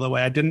hard all the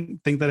way. I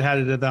didn't think that it had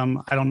it in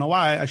them. I don't know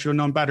why. I should have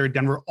known better.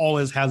 Denver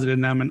always has it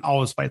in them and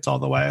always fights all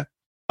the way.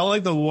 I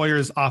like the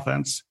Warriors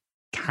offense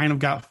kind of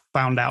got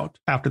found out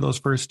after those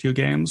first 2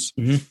 games.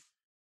 Mm-hmm.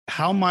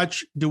 How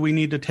much do we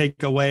need to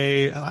take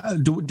away?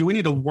 Do we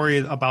need to worry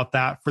about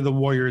that for the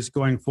Warriors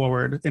going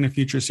forward in a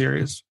future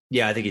series?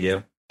 Yeah, I think you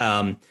do.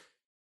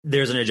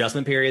 There's an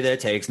adjustment period that it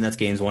takes, and that's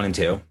games 1 and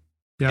 2.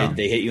 Yeah.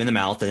 They hit you in the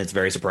mouth, and it's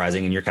very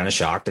surprising, and you're kind of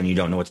shocked, and you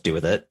don't know what to do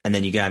with it. And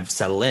then you kind of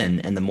settle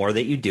in, and the more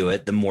that you do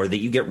it, the more that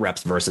you get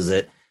reps versus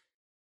it.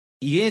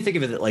 You need to think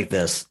of it like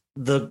this.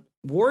 The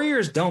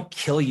Warriors don't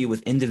kill you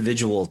with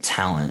individual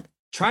talent.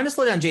 Trying to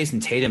slow down Jason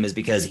Tatum is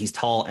because he's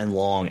tall and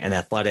long and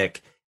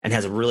athletic and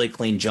has a really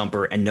clean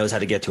jumper and knows how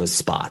to get to his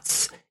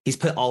spots. He's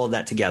put all of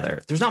that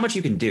together. There's not much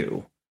you can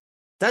do.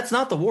 That's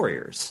not the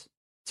Warriors.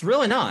 It's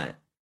really not.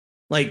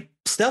 Like,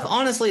 Steph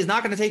honestly is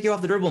not going to take you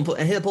off the dribble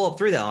and hit a pull-up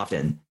 3 that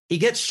often. He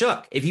gets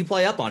shook if you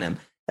play up on him.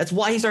 That's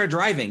why he started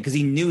driving, because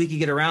he knew he could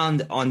get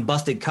around on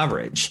busted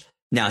coverage.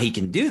 Now, he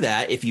can do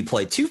that if you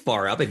play too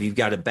far up, if you've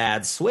got a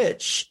bad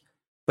switch.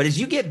 But as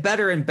you get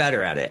better and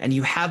better at it, and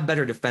you have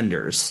better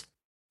defenders,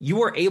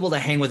 you are able to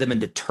hang with him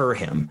and deter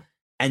him.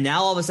 And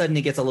now all of a sudden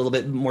it gets a little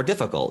bit more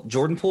difficult.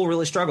 Jordan Poole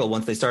really struggled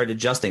once they started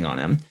adjusting on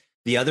him.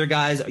 The other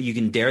guys, you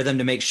can dare them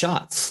to make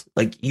shots.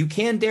 Like, you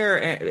can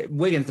dare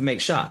Wiggins to make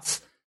shots.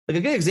 Like,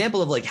 a good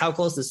example of like how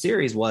close the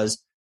series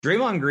was,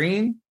 Draymond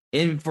Green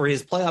for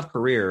his playoff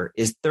career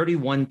is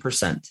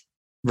 31%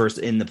 versus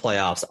in the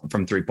playoffs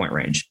from 3-point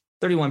range.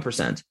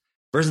 31%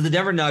 versus the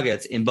Denver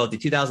Nuggets in both the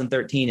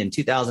 2013 and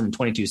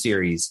 2022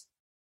 series.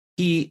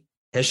 He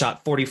has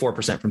shot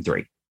 44% from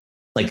 3.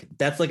 Like,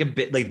 that's like a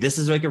bit, like, this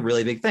is like a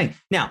really big thing.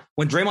 Now,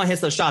 when Draymond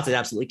hits those shots, it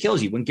absolutely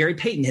kills you. When Gary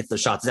Payton hits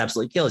those shots, it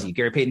absolutely kills you.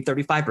 Gary Payton,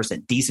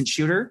 35%, decent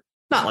shooter,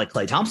 not like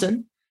Klay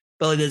Thompson,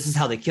 but like, this is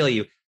how they kill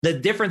you. The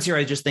difference here,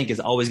 I just think, is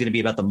always going to be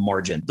about the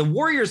margin. The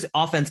Warriors'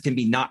 offense can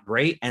be not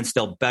great and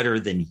still better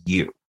than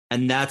you.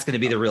 And that's going to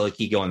be the real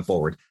key going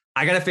forward.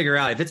 I got to figure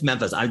out if it's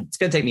Memphis. It's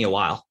going to take me a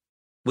while.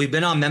 We've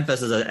been on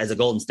Memphis as a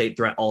Golden State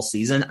threat all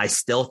season. I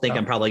still think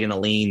I'm probably going to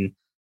lean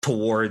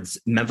towards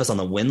Memphis on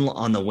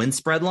the win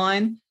spread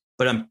line.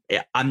 But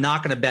I'm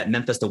not going to bet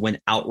Memphis to win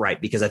outright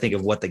because I think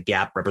of what the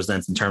gap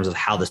represents in terms of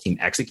how this team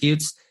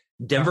executes.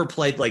 Denver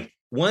played, like,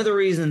 one of the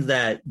reasons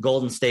that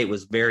Golden State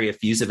was very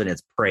effusive in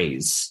its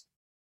praise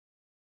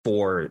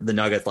for the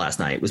Nuggets last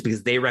night was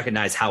because they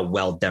recognized how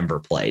well Denver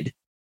played.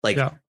 Like,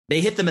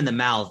 they hit them in the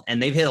mouth,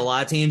 and they've hit a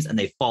lot of teams and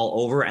they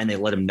fall over and they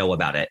let them know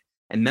about it.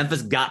 And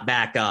Memphis got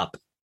back up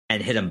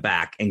and hit them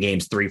back in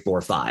games 3,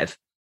 4, 5.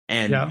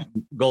 And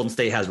Golden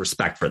State has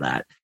respect for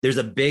that. There's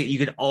you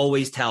can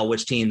always tell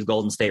which teams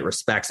Golden State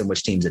respects and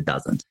which teams it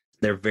doesn't.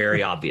 They're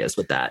very obvious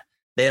with that.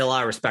 They had a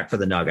lot of respect for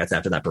the Nuggets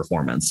after that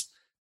performance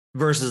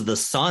versus the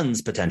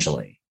Suns.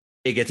 Potentially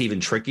it gets even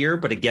trickier.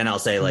 But again, I'll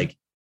say like,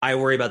 I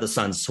worry about the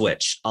Suns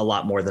switch a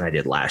lot more than I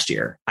did last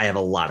year. I have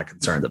a lot of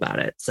concerns about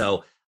it.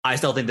 So I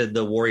still think that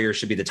the Warriors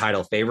should be the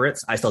title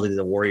favorites. I still think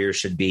the Warriors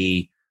should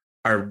be,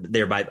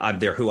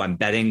 they're who I'm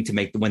betting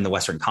to win the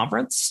Western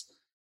Conference.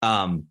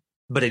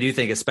 But I do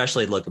think,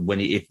 especially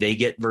if they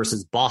get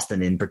versus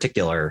Boston in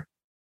particular,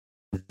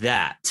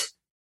 that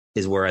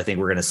is where I think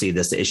we're going to see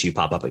this issue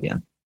pop up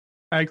again.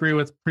 I agree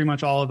with pretty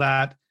much all of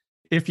that.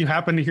 If you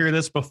happen to hear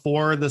this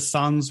before the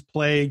Suns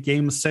play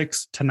Game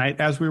 6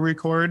 tonight as we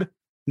record,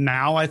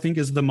 now I think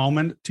is the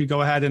moment to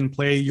go ahead and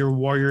play your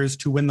Warriors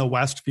to win the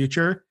West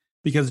future,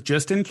 because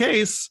just in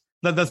case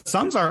the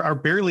Suns are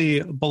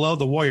barely below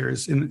the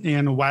Warriors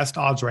in West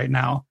odds right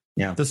now.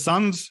 Yeah, the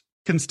Suns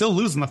can still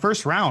lose in the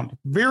first round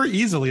very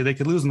easily. They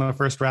could lose in the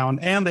first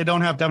round, and they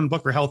don't have Devin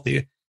Booker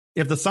healthy.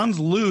 If the Suns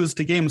lose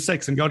to Game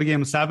 6 and go to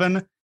Game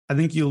 7, I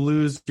think you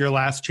lose your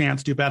last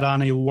chance to bet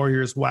on a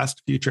Warriors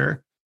West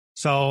future.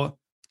 So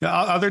the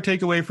other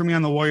takeaway for me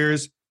on the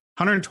Warriors,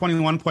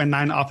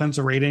 121.9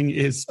 offensive rating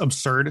is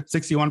absurd.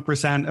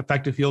 61%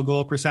 effective field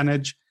goal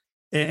percentage.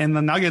 And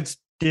the Nuggets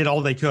did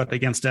all they could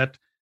against it.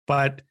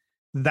 But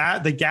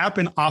the gap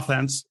in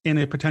offense in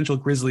a potential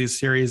Grizzlies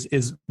series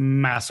is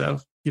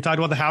massive. You talked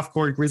about the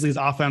half-court Grizzlies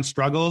offense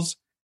struggles.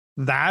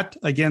 That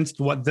against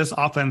what this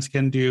offense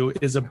can do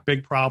is a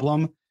big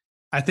problem.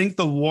 I think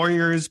the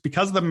Warriors,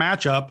 because of the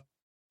matchup,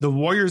 the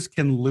Warriors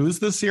can lose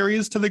the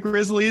series to the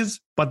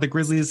Grizzlies, but the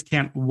Grizzlies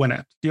can't win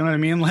it. Do you know what I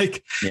mean? I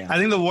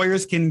think the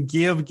Warriors can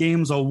give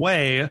games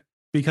away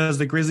because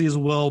the Grizzlies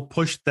will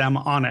push them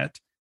on it.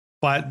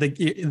 But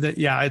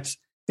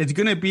it's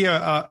going to be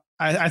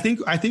I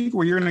think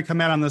where you're going to come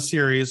out on this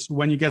series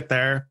when you get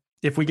there,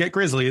 if we get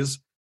Grizzlies,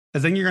 I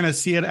think you're going to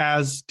see it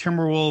as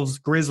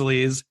Timberwolves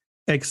Grizzlies,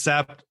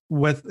 except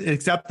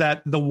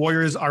that the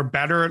Warriors are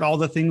better at all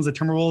the things the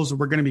Timberwolves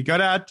were going to be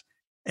good at.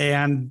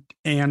 And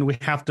we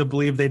have to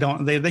believe they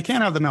can't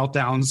have the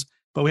meltdowns,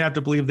 but we have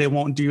to believe they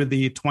won't do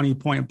the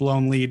 20-point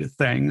blown lead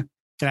thing.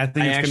 And I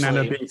think it's going to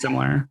end up being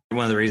similar.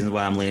 One of the reasons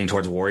why I'm leaning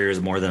towards Warriors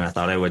more than I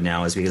thought I would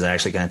now is because I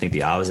actually kind of think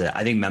the opposite.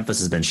 I think Memphis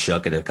has been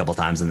shook at a couple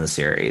times in the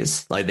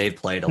series. Like they've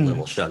played a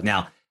little shook.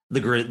 Now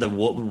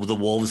the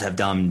Wolves have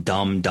done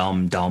dumb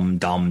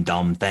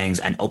things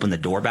and opened the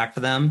door back for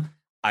them.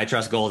 I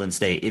trust Golden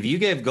State. If you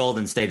give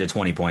Golden State a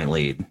 20-point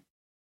lead,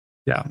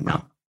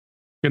 no.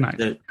 Good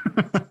night.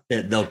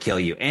 They'll kill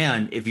you.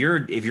 And if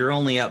you're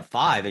only up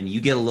 5 and you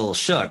get a little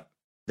shook,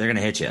 they're going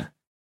to hit you.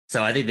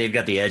 So I think they've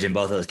got the edge in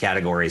both of those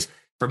categories.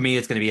 For me,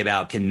 it's going to be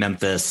about can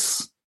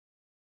Memphis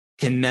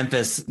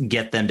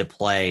get them to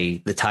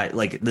play the tie?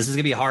 Like this is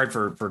going to be hard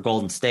for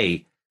Golden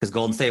State because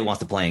Golden State wants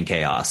to play in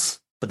chaos,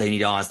 but they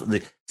need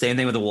the same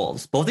thing with the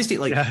Wolves. Both these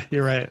teams,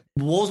 you're right.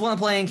 Wolves want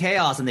to play in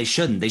chaos and they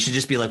shouldn't. They should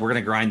just be like, we're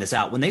going to grind this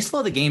out. When they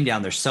slow the game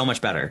down, they're so much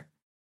better.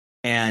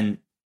 And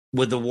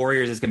with the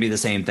Warriors, it's going to be the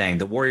same thing.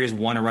 The Warriors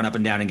want to run up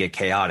and down and get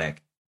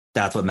chaotic.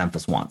 That's what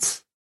Memphis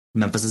wants.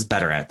 Memphis is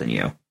better at it than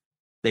you.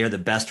 They are the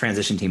best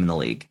transition team in the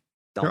league.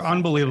 They're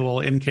unbelievable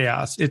in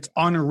chaos. It's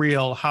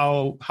unreal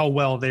how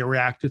well they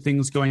react to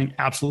things going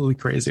absolutely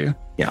crazy.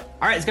 Yeah. All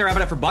right, let's get wrap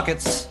it up for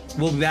Buckets.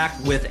 We'll be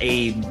back with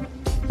a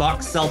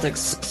Bucks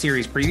Celtics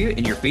series preview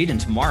in your feed,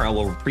 and tomorrow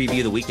we'll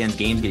preview the weekend's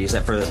games, get you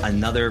set for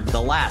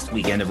the last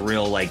weekend of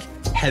real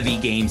heavy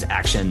games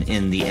action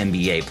in the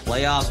NBA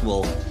playoffs.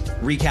 We'll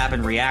recap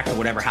and react to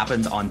whatever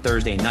happens on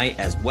Thursday night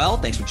as well.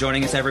 Thanks for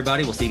joining us,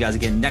 everybody. We'll see you guys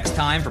again next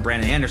time. For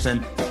Brandon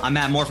Anderson, I'm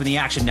Matt Moore from the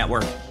Action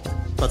Network.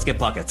 Let's get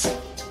buckets.